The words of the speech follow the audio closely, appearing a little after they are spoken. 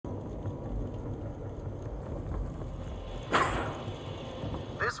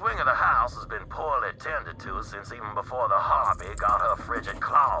This wing of the house has been poorly tended to since even before the harpy got her frigid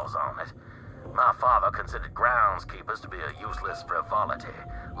claws on it. My father considered groundskeepers to be a useless frivolity,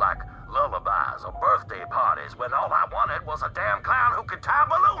 like lullabies or birthday parties, when all I wanted was a damn clown who could tie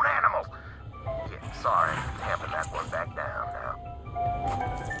balloon animals. Yeah, sorry, tamping that one back down now.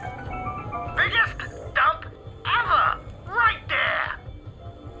 Biggest dump ever! Right there!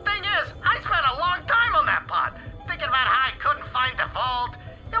 Thing is, I spent a long time on that pod, thinking about how I couldn't find the vault.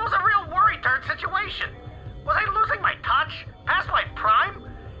 It was a real worry-turd situation. Was I losing my touch? Past my prime?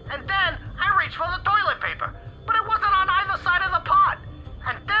 And then I reached for the toilet paper, but it wasn't on either side of the pod.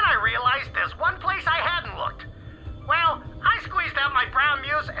 And then I realized there's one place I hadn't looked. Well, I squeezed out my brown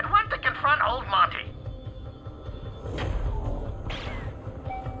muse and went to confront old Monty.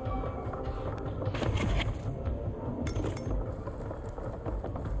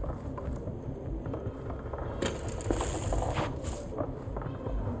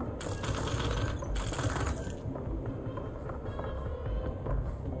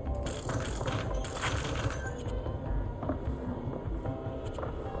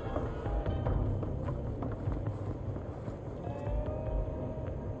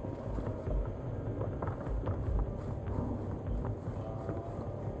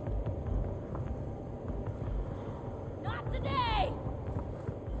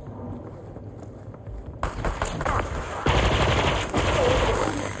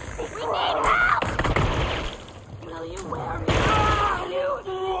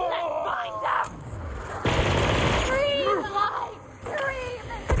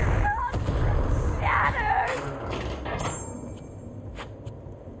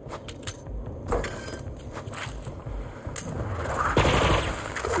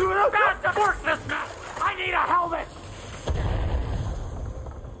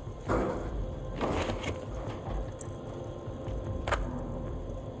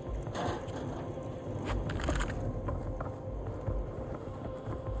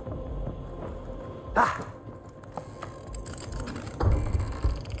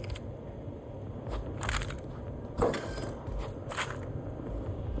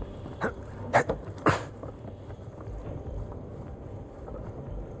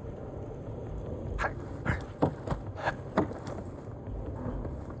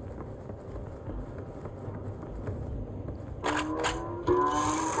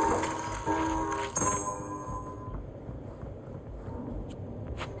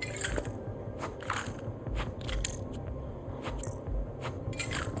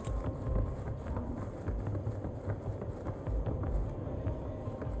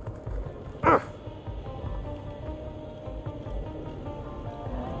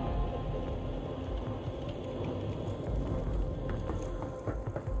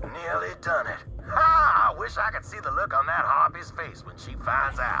 Done it. Ha! I wish I could see the look on that harpy's face when she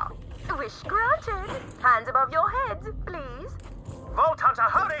finds out. Wish granted. Hands above your heads, please. Vault Hunter,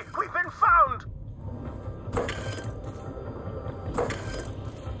 hurry! We've been found!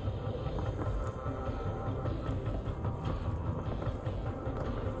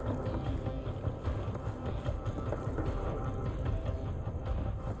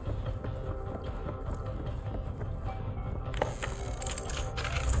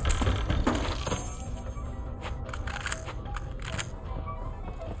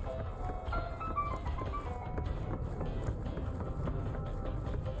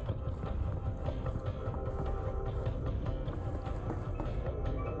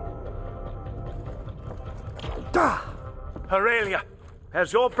 Aurelia,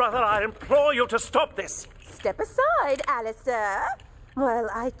 as your brother, I implore you to stop this. Step aside, Alistair. While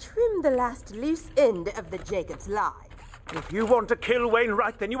I trim the last loose end of the Jacob's lie. If you want to kill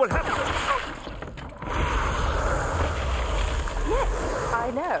Wainwright, then you will have to... Yes,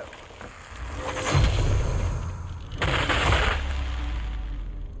 I know.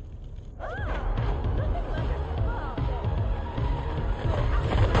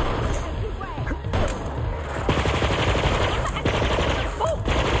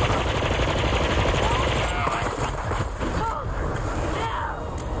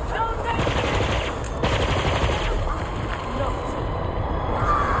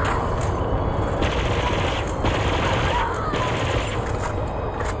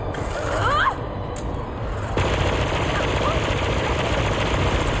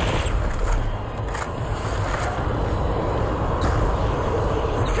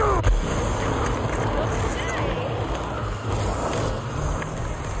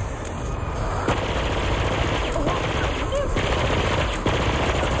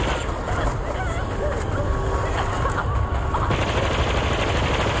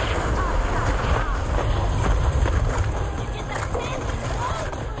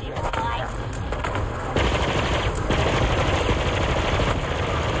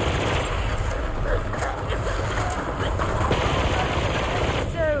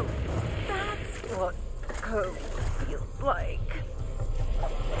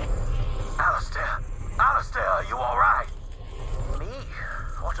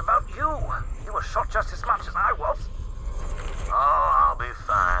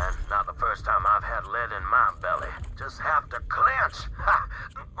 I've had lead in my belly. Just have to clench. Ha!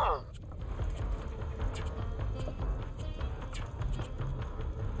 Oh.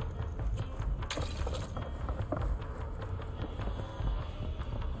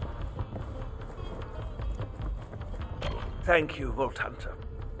 Thank you, Vault Hunter,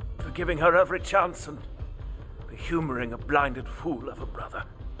 for giving her every chance and for humoring a blinded fool of a brother.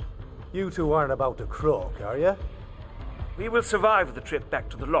 You two aren't about to croak, are you? We will survive the trip back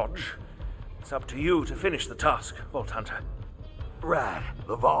to the lodge. It's up to you to finish the task, Vault Hunter. Right,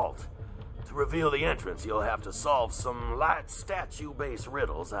 the vault. To reveal the entrance, you'll have to solve some light statue-based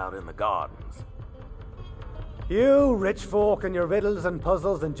riddles out in the gardens. You rich folk and your riddles and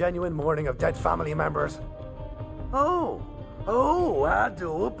puzzles and genuine mourning of dead family members. Oh, I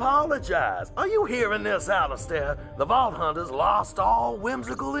do apologize. Are you hearing this, Alistair? The Vault Hunters lost all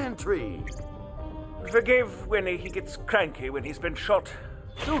whimsical intrigue. Forgive Winnie, he gets cranky when he's been shot.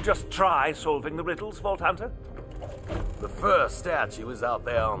 Do just try solving the riddles, Vault Hunter. The first statue is out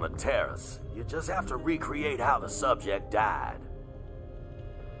there on the terrace. You just have to recreate how the subject died.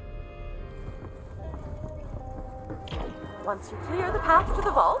 Once you clear the path to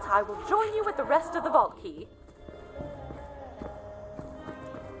the vault, I will join you with the rest of the vault key.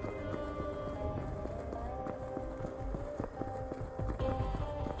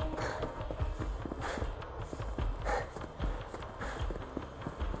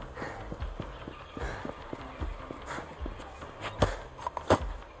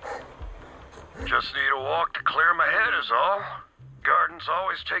 Just need a walk to clear my head is all. Gardens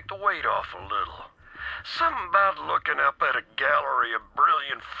always take the weight off a little. Something about looking up at a gallery of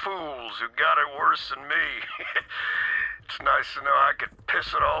brilliant fools who got it worse than me. It's nice to know I could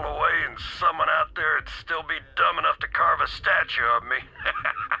piss it all away and someone out there would still be dumb enough to carve a statue of me.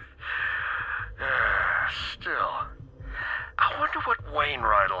 Still, I wonder what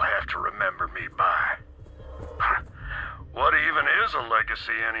Wainwright'll have to remember me by. What even is a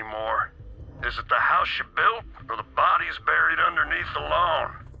legacy anymore? Is it the house you built, or the bodies buried underneath the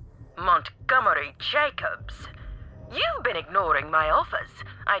lawn? Montgomery Jacobs. You've been ignoring my offers.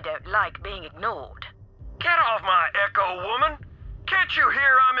 I don't like being ignored. Get off my echo, woman! Can't you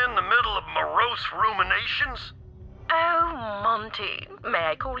hear I'm in the middle of morose ruminations? Oh, Monty. May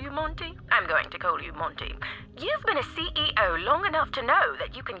I call you Monty? I'm going to call you Monty. You've been a CEO long enough to know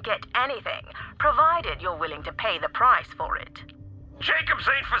that you can get anything, provided you're willing to pay the price for it. Jacobs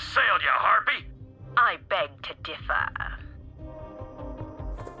ain't for sale, you harpy! I beg to differ.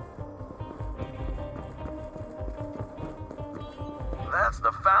 That's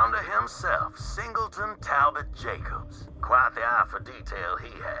the founder himself, Singleton Talbot Jacobs. Quite the eye for detail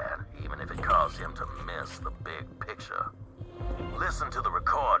he had, even if it caused him to miss the big picture. Listen to the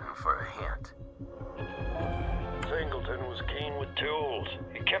recording for a hint. Singleton was keen with tools.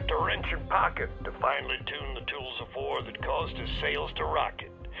 He kept a wrench in pocket to finely tune the tools of war that caused his sails to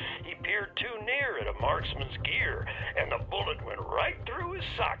rocket. He peered too near at a marksman's gear, and the bullet went right through his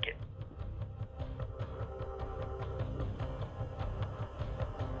socket.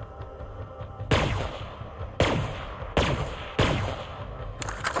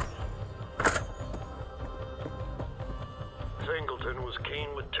 Singleton was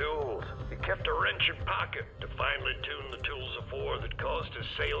keen with tools. He kept a wrench in pocket to finely tune the tools of war that caused his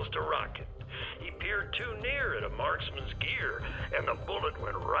sails to rocket. He peered too near at a marksman's gear, and the bullet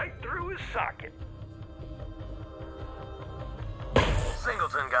went right through his socket.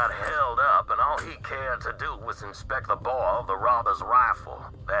 Singleton got held up, and all he cared to do was inspect the bore of the robber's rifle.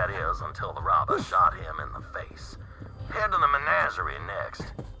 That is, until the robber shot him in the face. Head to the menagerie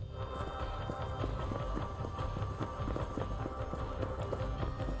next.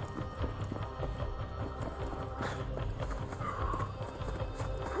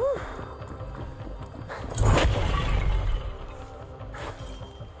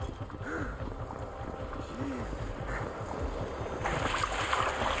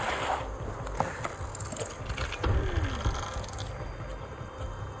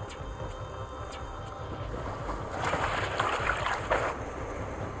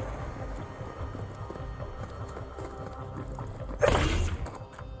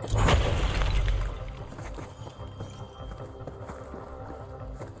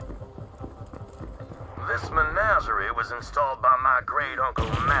 This menagerie was installed by my great-uncle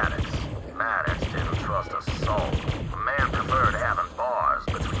Maddox. Maddox didn't trust a soul. The man preferred having bars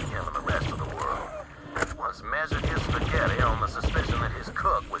between him and the rest of the world. Once measured his spaghetti on the suspicion that his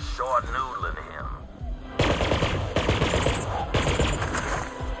cook was short-noodling him.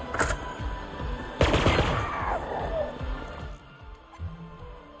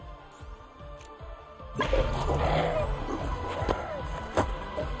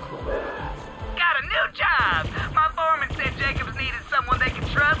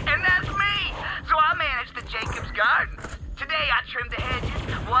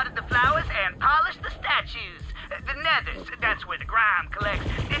 time collects.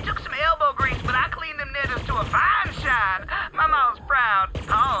 It took some elbow grease, but I cleaned them knitters to a fine shine. My mom's proud.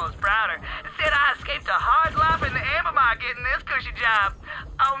 Pa's prouder. Said I escaped a hard life in the amber market in this cushy job.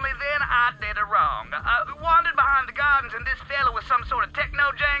 Only then I did it wrong. Wandered behind the gardens, and this fella with some sort of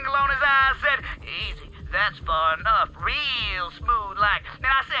techno jangle on his eyes said, "Easy, that's far enough, real smooth like." And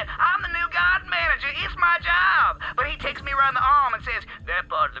I said, "I'm the new garden manager, it's my job." But he takes me around the arm and says, "That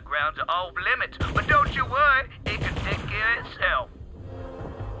part of the grounds are off limits, but don't you worry, it can take care of itself."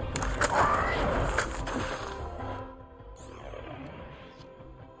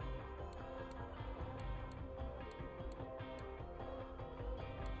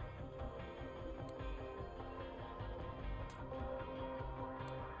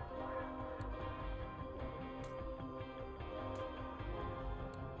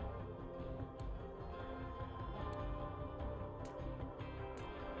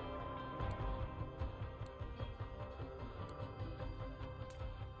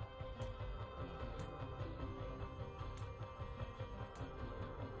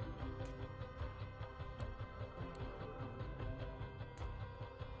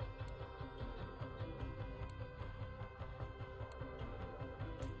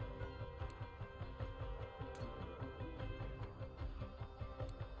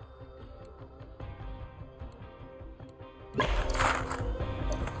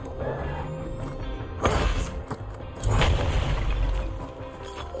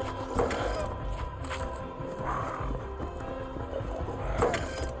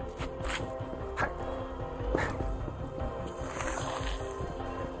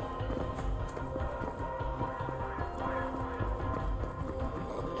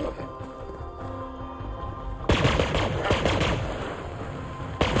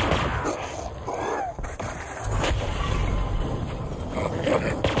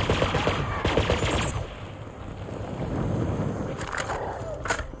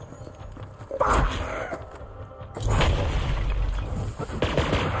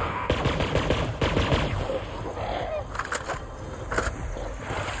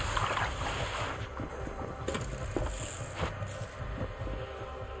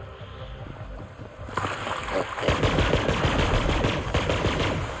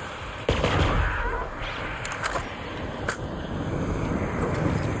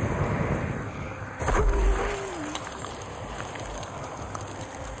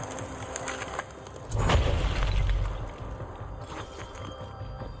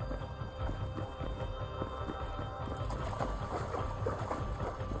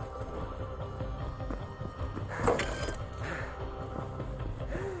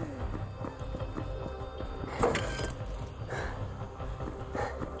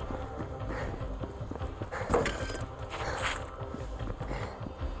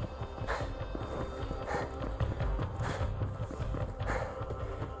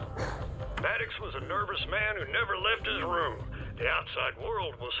 Was a nervous man who never left his room. The outside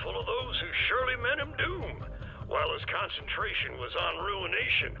world was full of those who surely meant him doom. While his concentration was on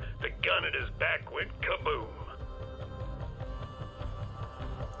ruination, the gun at his back went kaboom.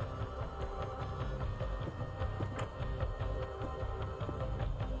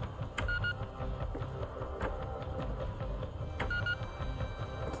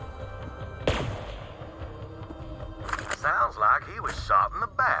 Sounds like he was shot in the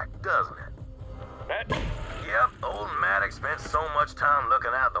back, doesn't it? Yep, old Maddox spent so much time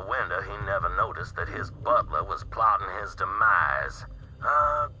looking out the window he never noticed that his butler was plotting his demise.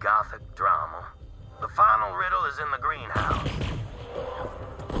 Gothic drama. The final riddle is in the greenhouse.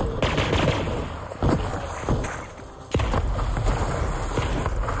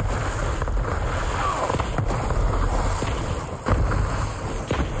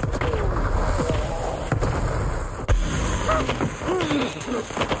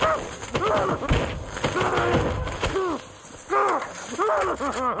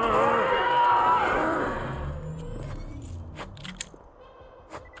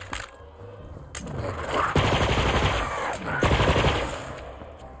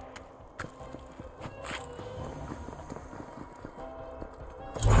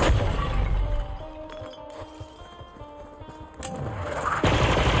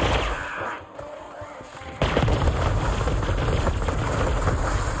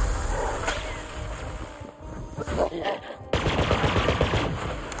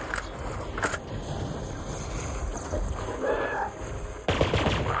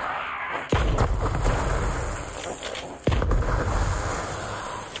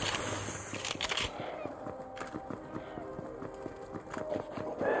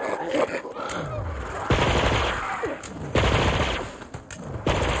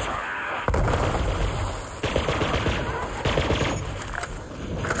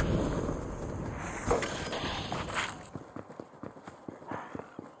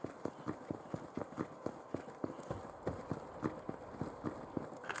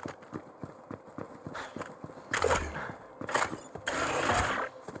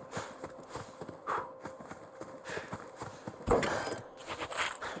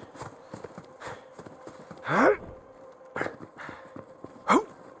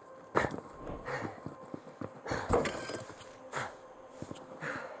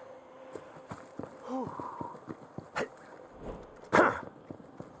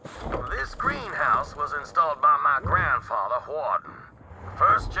 Vaults was installed by my grandfather, Warden.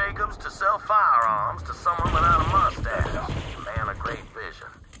 First Jacobs to sell firearms to someone without a mustache. A man of great vision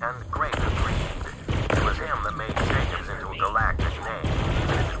and greater greed. It was him that made Jacobs into a galactic name,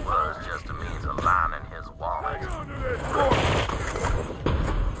 even if it was just a means of lining his wallet.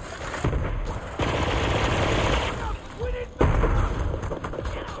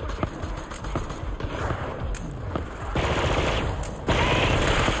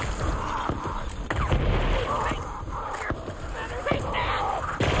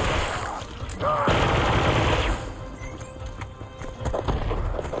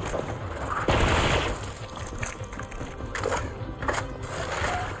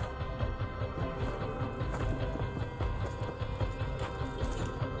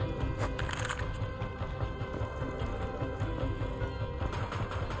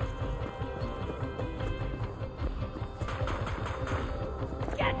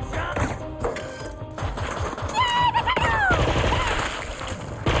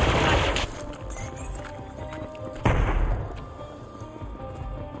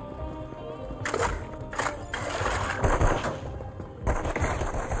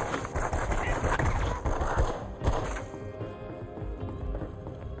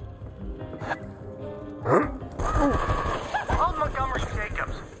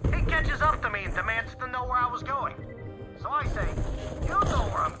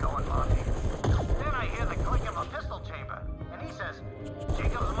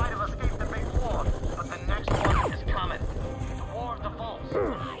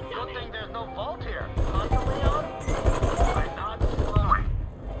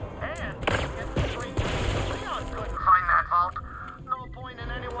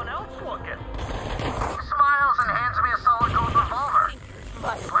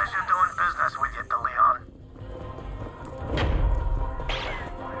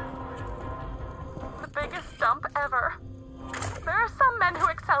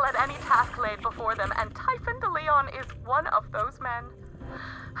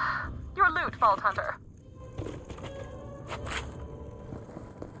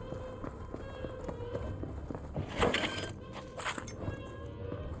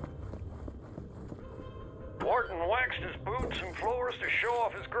 Warden waxed his boots and floors to show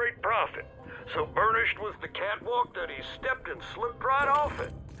off his great profit. So burnished was the catwalk that he stepped and slipped right off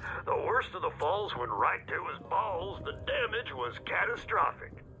it. The worst of the falls went right to his balls. The damage was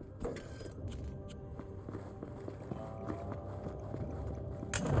catastrophic.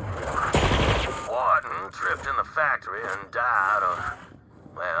 Warden tripped in the factory and died of...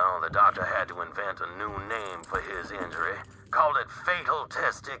 Well, the doctor had to invent a new name for his injury. Called it fatal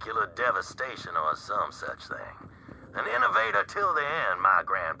testicular devastation or some such thing. An innovator till the end, my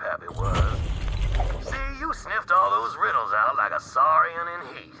grandpappy was. See, you sniffed all those riddles out like a saurian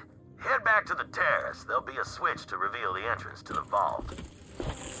in heat. Head back to the terrace. There'll be a switch to reveal the entrance to the vault.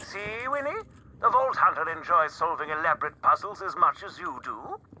 See, Winnie? The Vault Hunter enjoys solving elaborate puzzles as much as you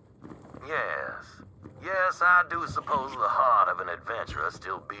do. Yes. Yes, I do suppose the heart of an adventurer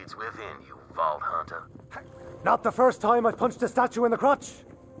still beats within you, Vault Hunter. Not the first time I've punched a statue in the crotch.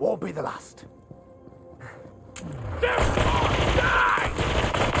 Won't be the last.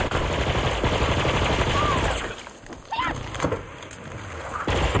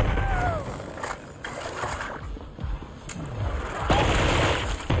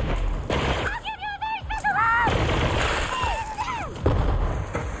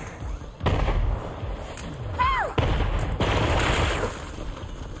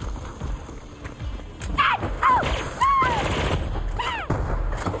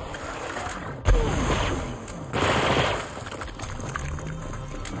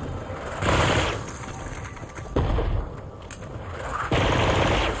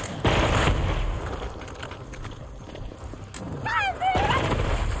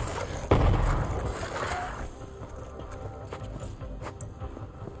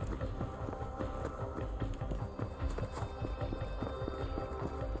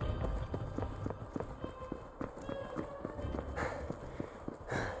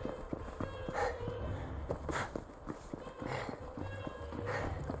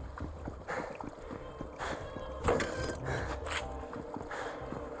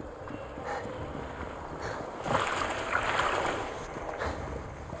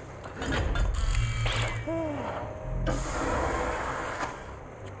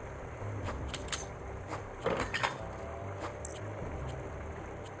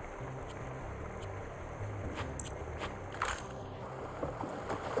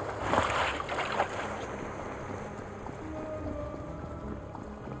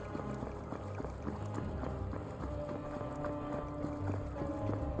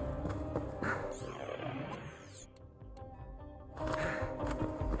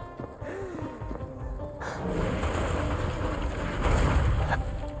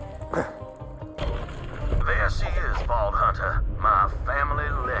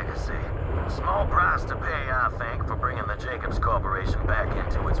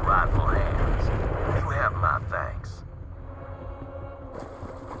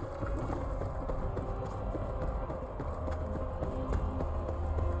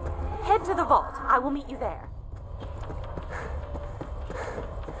 head to the vault. I will meet you there.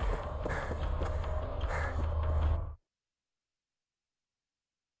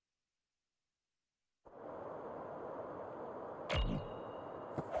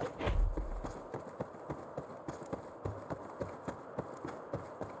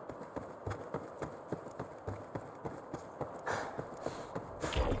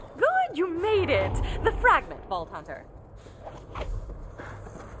 Good, you made it! The fragment, Vault Hunter.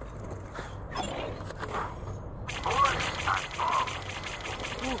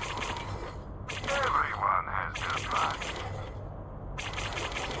 Everyone has their price.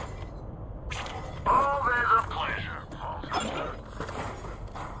 Always a pleasure, Vault Hunter.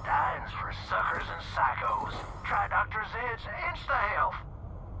 Dying's for suckers and psychos. Try Dr. Zed's Insta-Health.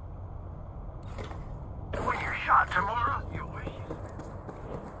 When you're shot tomorrow, you'll be.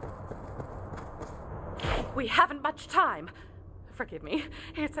 We haven't much time. Forgive me.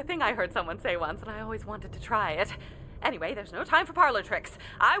 It's a thing I heard someone say once, and I always wanted to try it. Anyway, there's no time for parlor tricks.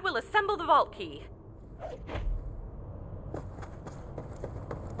 I will assemble the vault key.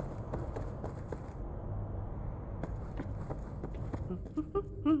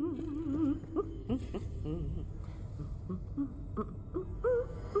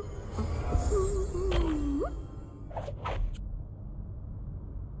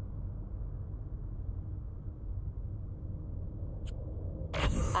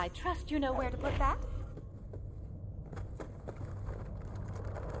 I trust you know where to put that.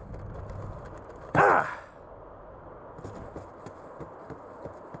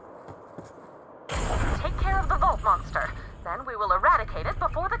 Take care of the vault monster. Then we will eradicate it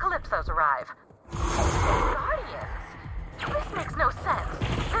before the Calypsos arrive. Guardians? This makes no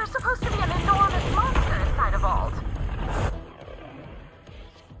sense. There's supposed to be an enormous monster inside a vault.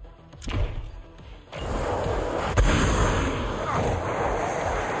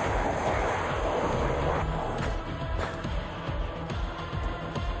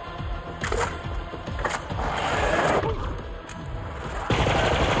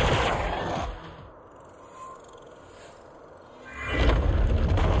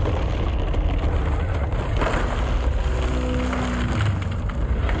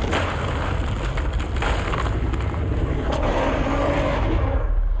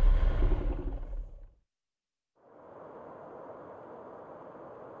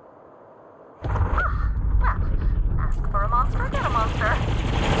 For a monster, get a monster.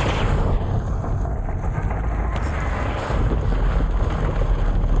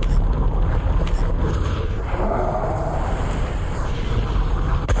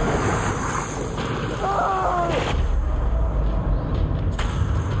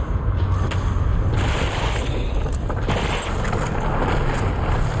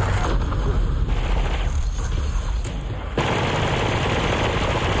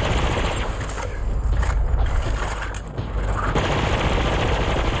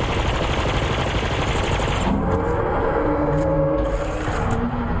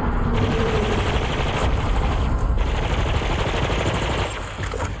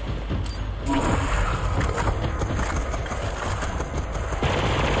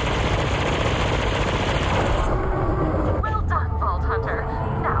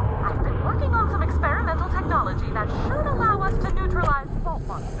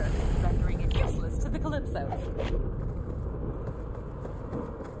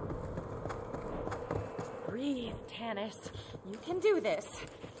 Breathe, Tannis. You can do this.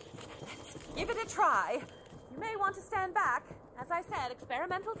 Let's give it a try. You may want to stand back. As I said,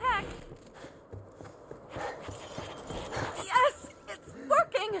 experimental tech. Yes! It's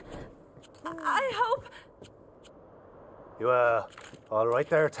working! I hope... You, all right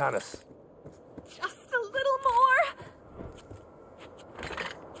there, Tannis? Just a little more.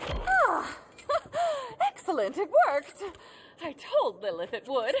 Ah, excellent, it worked. I told Lilith it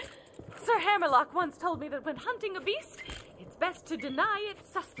would. Sir Hammerlock once told me that when hunting a beast, it's best to deny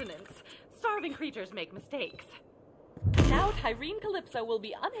its sustenance. Starving creatures make mistakes. Now Tyrene Calypso will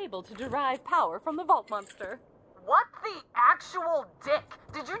be unable to derive power from the vault monster. What the actual dick?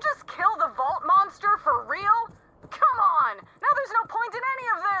 Did you just kill the vault monster for real? Come on! Now there's no point in any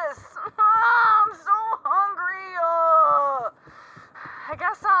of this! I'm so hungry! I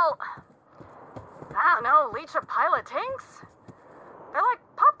guess I'll... I don't know, leech a pile of tinks? They're like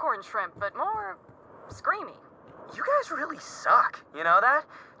popcorn shrimp, but more screamy. You guys really suck, you know that?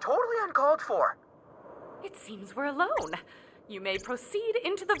 Totally uncalled for. It seems we're alone. You may proceed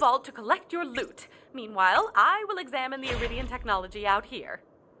into the vault to collect your loot. Meanwhile, I will examine the Iridian technology out here.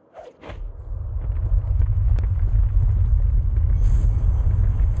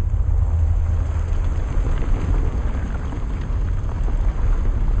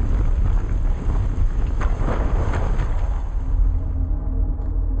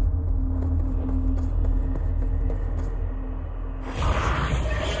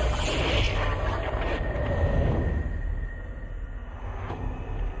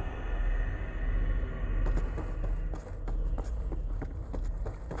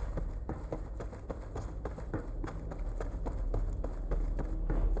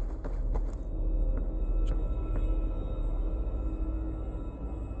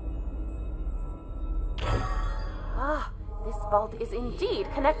 vault is indeed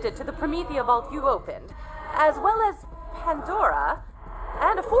connected to the Promethea vault you opened, as well as Pandora,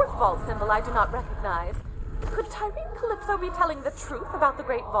 and a fourth vault symbol I do not recognize. Could Tyrene Calypso be telling the truth about the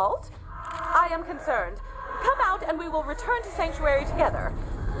Great Vault? I am concerned. Come out and we will return to Sanctuary together.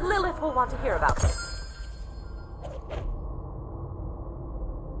 Lilith will want to hear about this.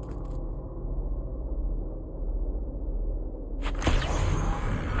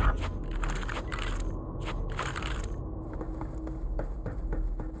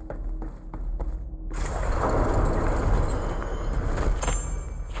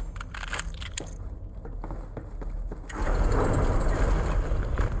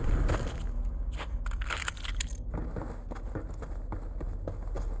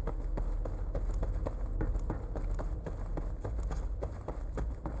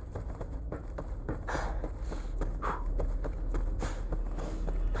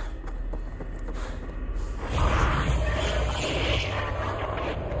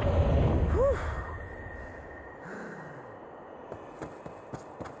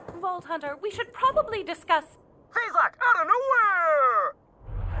 Vault Hunter, we should probably discuss... Phazak, out of nowhere!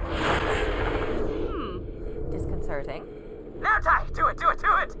 Disconcerting. Now, Ty, do it!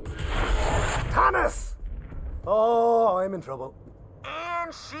 Tannis! Oh, I'm in trouble.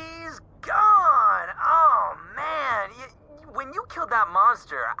 And she's gone! Oh, man. When you killed that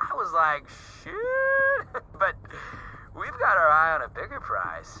monster, I was like, shoot. But we've got our eye on a bigger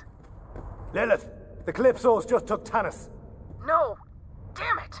prize. Lilith, the Calypsos just took Tannis. No.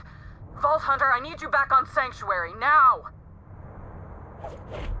 Damn it. Vault Hunter, I need you back on Sanctuary, now!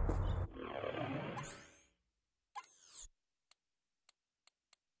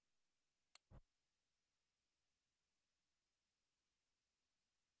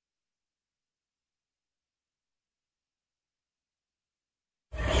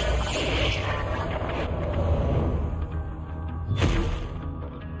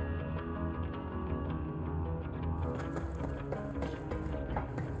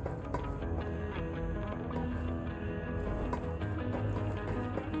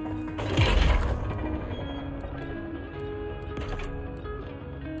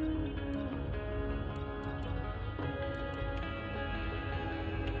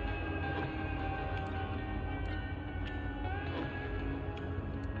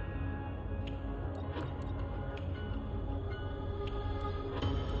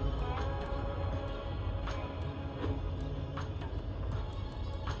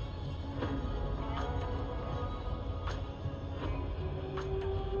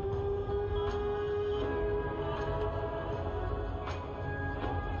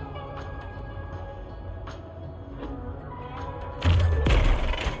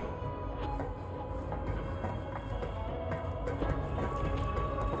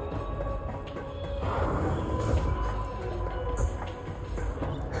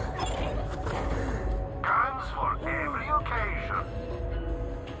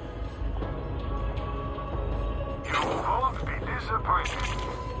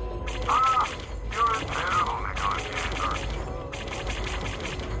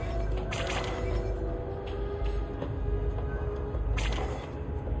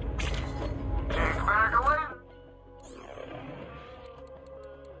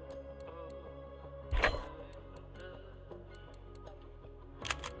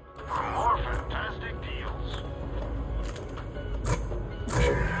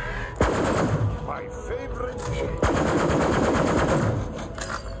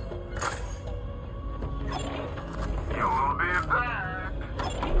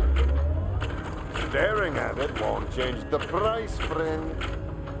 Staring at it won't change the price, friend.